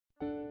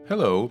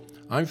Hello,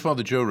 I'm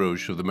Father Joe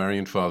Roche of the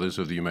Marian Fathers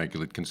of the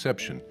Immaculate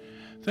Conception.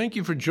 Thank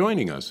you for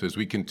joining us as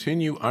we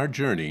continue our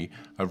journey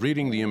of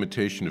reading the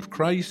Imitation of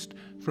Christ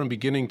from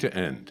beginning to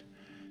end.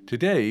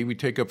 Today, we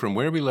take up from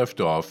where we left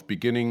off,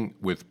 beginning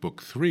with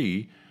Book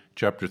 3,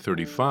 Chapter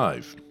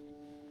 35.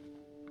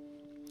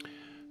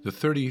 The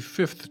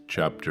 35th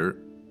chapter,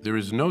 There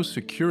is no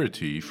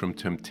security from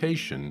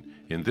temptation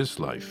in this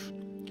life.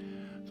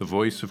 The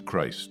voice of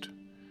Christ.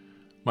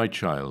 My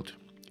child,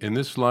 in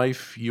this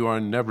life you are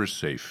never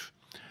safe,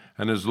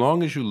 and as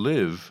long as you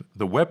live,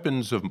 the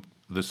weapons of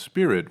the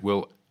Spirit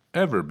will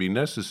ever be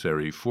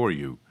necessary for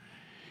you.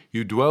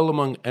 You dwell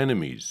among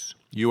enemies.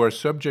 You are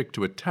subject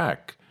to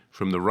attack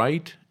from the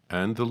right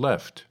and the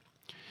left.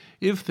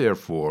 If,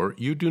 therefore,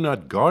 you do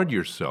not guard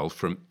yourself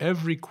from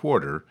every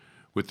quarter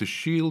with the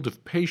shield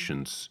of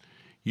patience,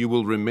 you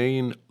will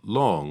not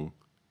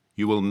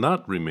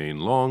remain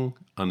long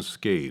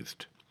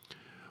unscathed.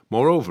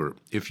 Moreover,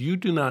 if you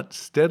do not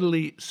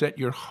steadily set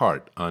your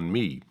heart on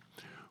me,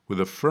 with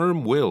a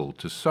firm will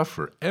to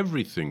suffer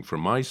everything for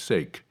my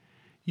sake,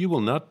 you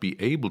will not be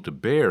able to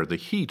bear the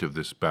heat of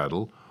this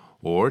battle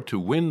or to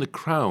win the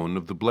crown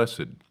of the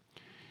blessed.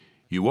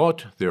 You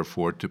ought,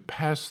 therefore, to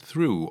pass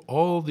through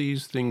all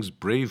these things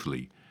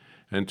bravely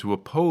and to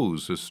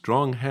oppose a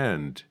strong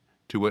hand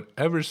to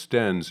whatever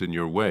stands in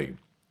your way.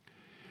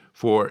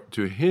 For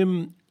to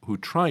him who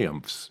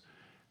triumphs,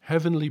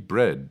 heavenly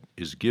bread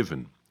is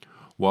given,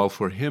 while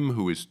for him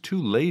who is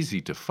too lazy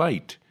to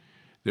fight,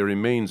 there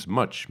remains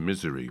much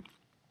misery.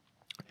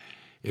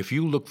 If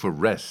you look for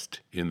rest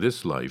in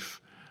this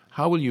life,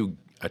 how will you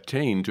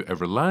attain to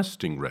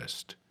everlasting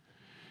rest?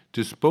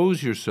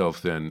 Dispose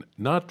yourself, then,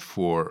 not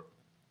for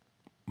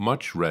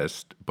much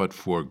rest, but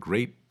for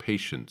great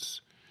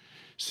patience.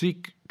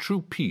 Seek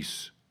true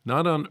peace,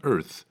 not on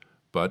earth,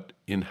 but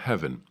in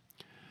heaven,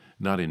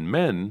 not in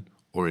men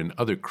or in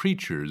other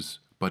creatures,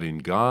 but in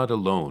God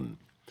alone.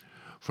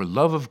 For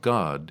love of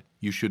God,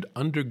 you should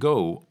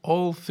undergo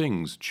all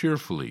things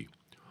cheerfully,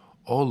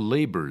 all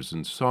labors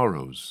and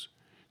sorrows,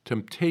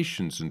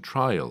 temptations and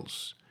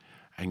trials,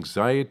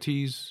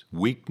 anxieties,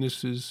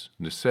 weaknesses,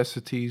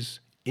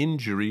 necessities,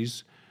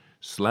 injuries,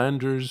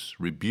 slanders,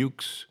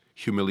 rebukes,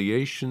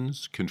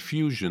 humiliations,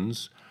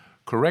 confusions,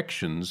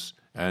 corrections,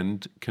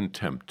 and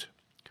contempt.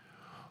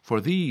 For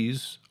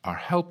these are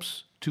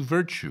helps to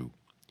virtue.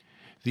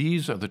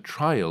 These are the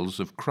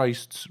trials of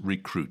Christ's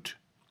recruit.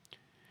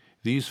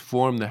 These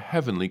form the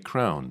heavenly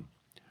crown.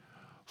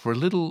 For a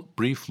little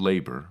brief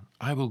labor,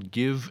 I will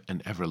give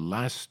an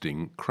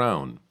everlasting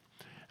crown,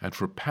 and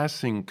for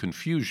passing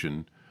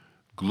confusion,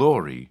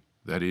 glory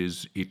that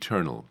is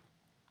eternal.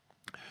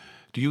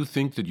 Do you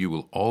think that you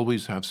will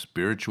always have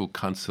spiritual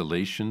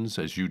consolations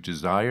as you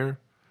desire?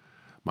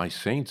 My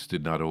saints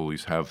did not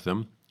always have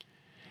them.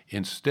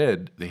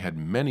 Instead, they had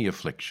many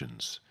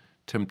afflictions,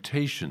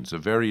 temptations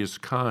of various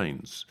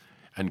kinds,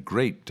 and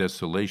great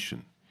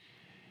desolation.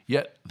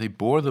 Yet they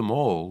bore them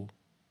all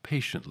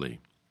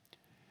patiently.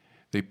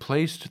 They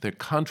placed their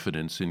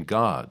confidence in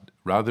God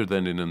rather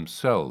than in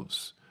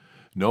themselves,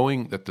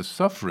 knowing that the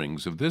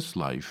sufferings of this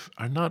life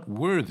are not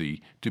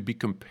worthy to be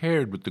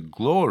compared with the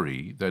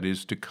glory that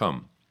is to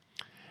come.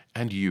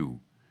 And you,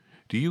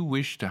 do you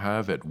wish to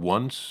have at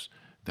once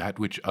that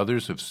which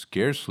others have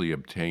scarcely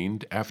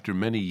obtained after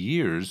many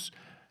years,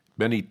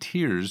 many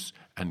tears,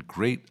 and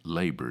great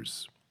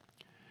labors?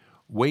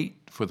 Wait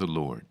for the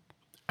Lord.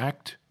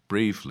 Act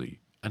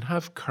bravely and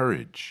have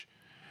courage.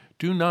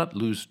 Do not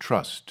lose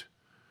trust.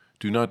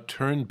 Do not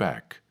turn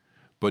back,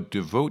 but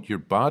devote your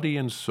body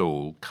and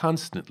soul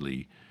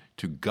constantly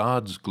to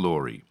God's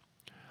glory.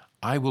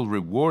 I will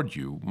reward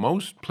you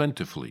most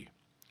plentifully.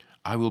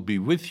 I will be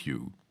with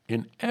you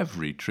in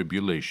every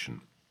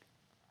tribulation.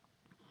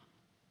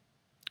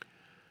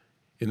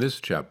 In this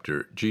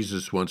chapter,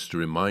 Jesus wants to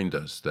remind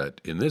us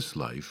that in this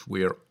life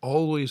we are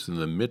always in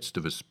the midst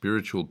of a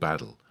spiritual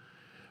battle.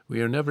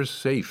 We are never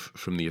safe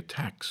from the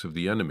attacks of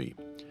the enemy.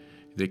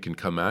 They can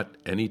come at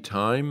any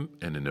time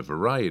and in a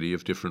variety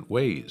of different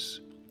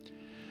ways.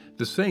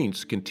 The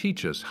saints can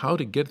teach us how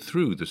to get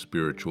through the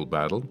spiritual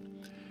battle.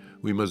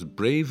 We must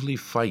bravely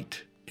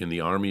fight in the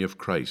army of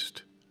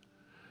Christ.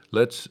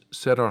 Let's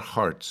set our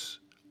hearts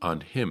on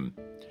him,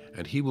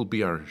 and he will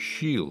be our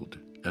shield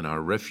and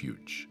our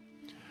refuge.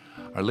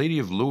 Our Lady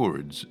of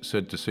Lourdes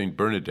said to Saint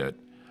Bernadette,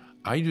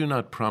 I do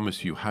not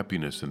promise you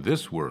happiness in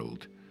this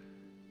world,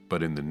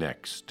 but in the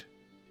next.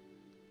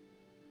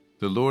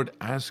 The Lord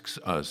asks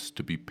us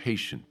to be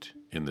patient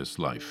in this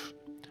life.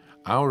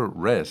 Our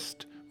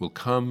rest will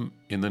come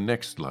in the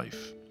next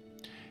life.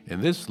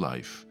 In this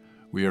life,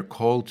 we are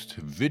called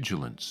to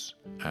vigilance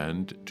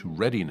and to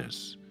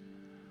readiness.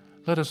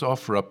 Let us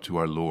offer up to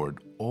our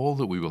Lord all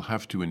that we will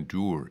have to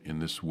endure in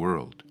this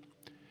world.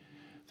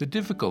 The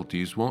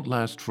difficulties won't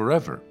last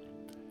forever.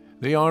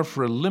 They are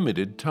for a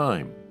limited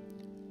time,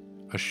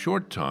 a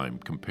short time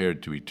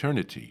compared to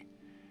eternity.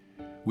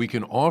 We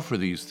can offer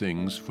these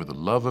things for the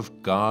love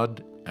of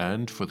God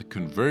and for the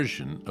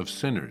conversion of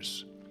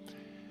sinners.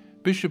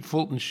 Bishop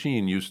Fulton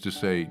Sheen used to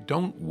say,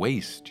 don't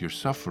waste your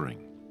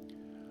suffering.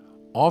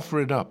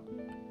 Offer it up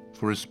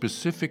for a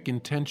specific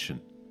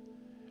intention,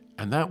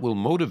 and that will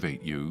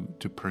motivate you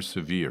to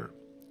persevere.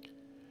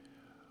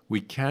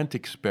 We can't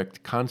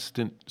expect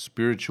constant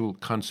spiritual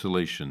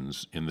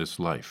consolations in this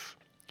life.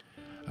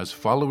 As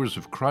followers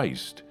of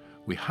Christ,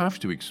 we have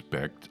to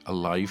expect a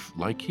life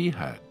like He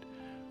had,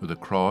 with a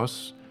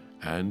cross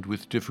and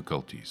with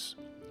difficulties.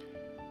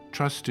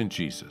 Trust in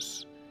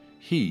Jesus.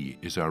 He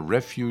is our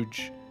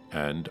refuge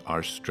and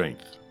our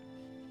strength.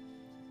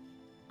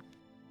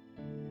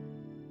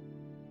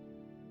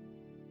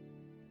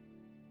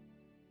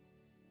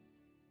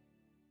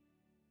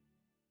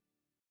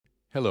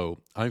 Hello,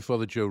 I'm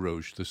Father Joe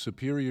Roche, the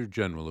Superior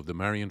General of the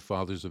Marian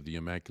Fathers of the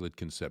Immaculate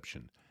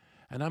Conception,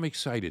 and I'm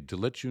excited to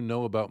let you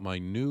know about my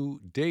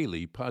new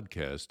daily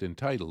podcast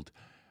entitled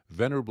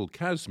Venerable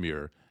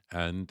Casimir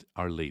and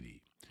Our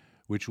Lady,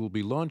 which will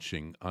be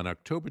launching on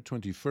October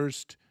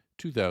 21st,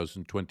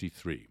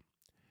 2023.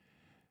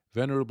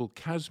 Venerable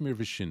Casimir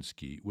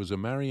Wyszynski was a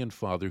Marian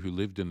father who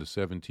lived in the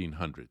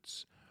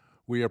 1700s.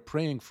 We are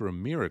praying for a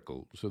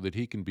miracle so that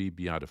he can be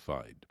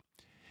beatified.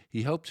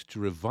 He helped to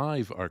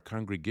revive our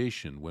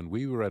congregation when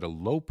we were at a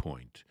low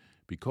point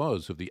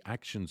because of the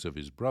actions of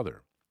his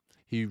brother.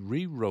 He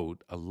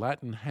rewrote a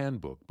Latin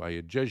handbook by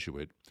a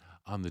Jesuit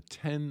on the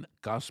 10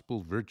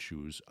 gospel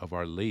virtues of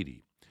Our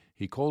Lady.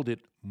 He called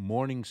it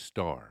Morning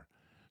Star,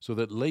 so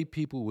that lay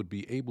people would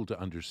be able to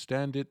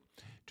understand it,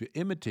 to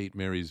imitate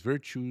Mary's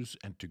virtues,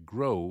 and to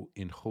grow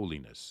in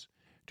holiness.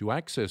 To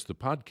access the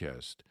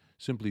podcast,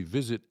 simply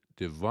visit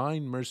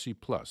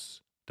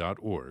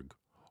divinemercyplus.org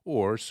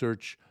or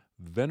search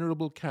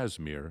Venerable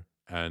Casimir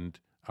and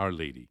Our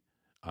Lady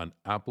on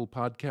Apple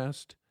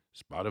Podcast,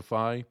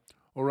 Spotify,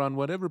 or on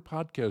whatever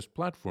podcast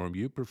platform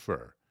you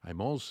prefer. I'm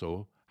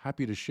also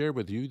happy to share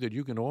with you that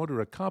you can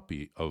order a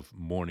copy of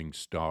Morning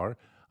Star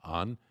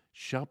on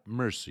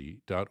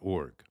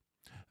shopmercy.org.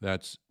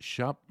 That's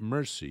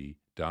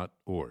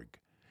shopmercy.org.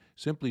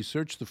 Simply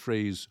search the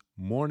phrase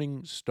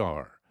Morning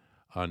Star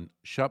on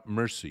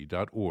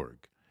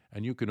shopmercy.org,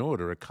 and you can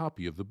order a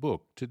copy of the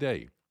book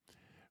today.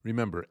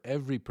 Remember,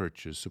 every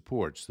purchase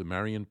supports the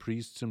Marian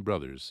priests and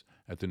brothers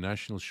at the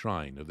National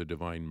Shrine of the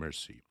Divine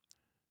Mercy.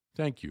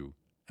 Thank you,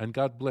 and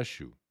God bless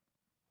you.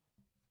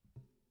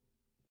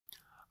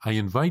 I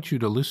invite you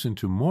to listen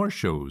to more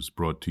shows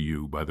brought to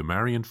you by the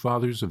Marian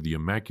Fathers of the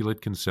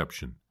Immaculate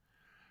Conception.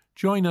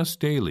 Join us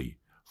daily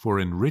for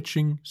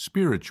enriching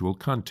spiritual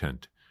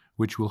content,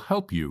 which will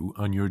help you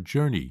on your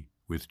journey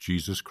with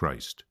Jesus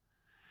Christ.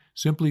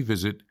 Simply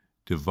visit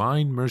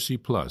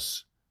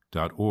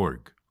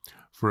divinemercyplus.org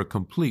for a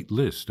complete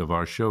list of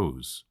our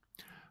shows.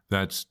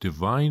 That's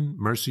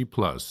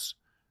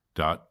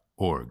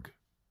divinemercyplus.org.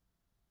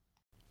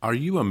 Are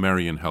you a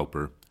Marian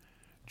helper?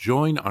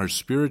 Join our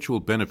Spiritual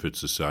Benefit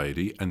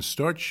Society and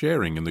start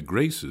sharing in the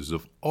graces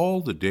of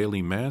all the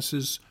daily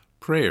masses,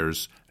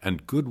 prayers,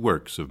 and good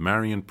works of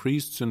Marian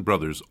priests and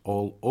brothers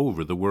all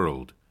over the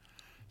world.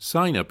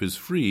 Sign up is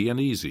free and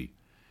easy.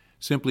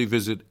 Simply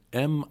visit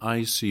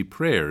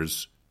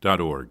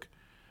micprayers.org.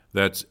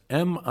 That's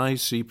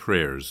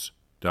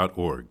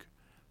micprayers.org.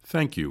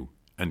 Thank you,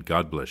 and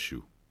God bless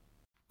you.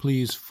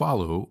 Please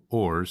follow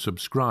or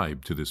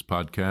subscribe to this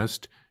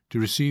podcast to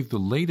receive the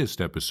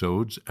latest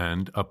episodes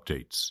and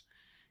updates.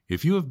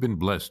 If you have been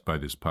blessed by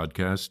this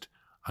podcast,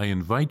 I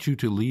invite you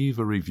to leave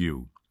a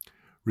review.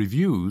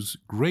 Reviews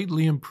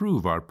greatly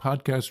improve our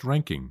podcast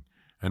ranking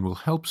and will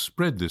help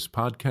spread this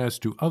podcast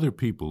to other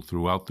people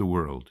throughout the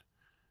world.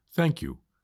 Thank you.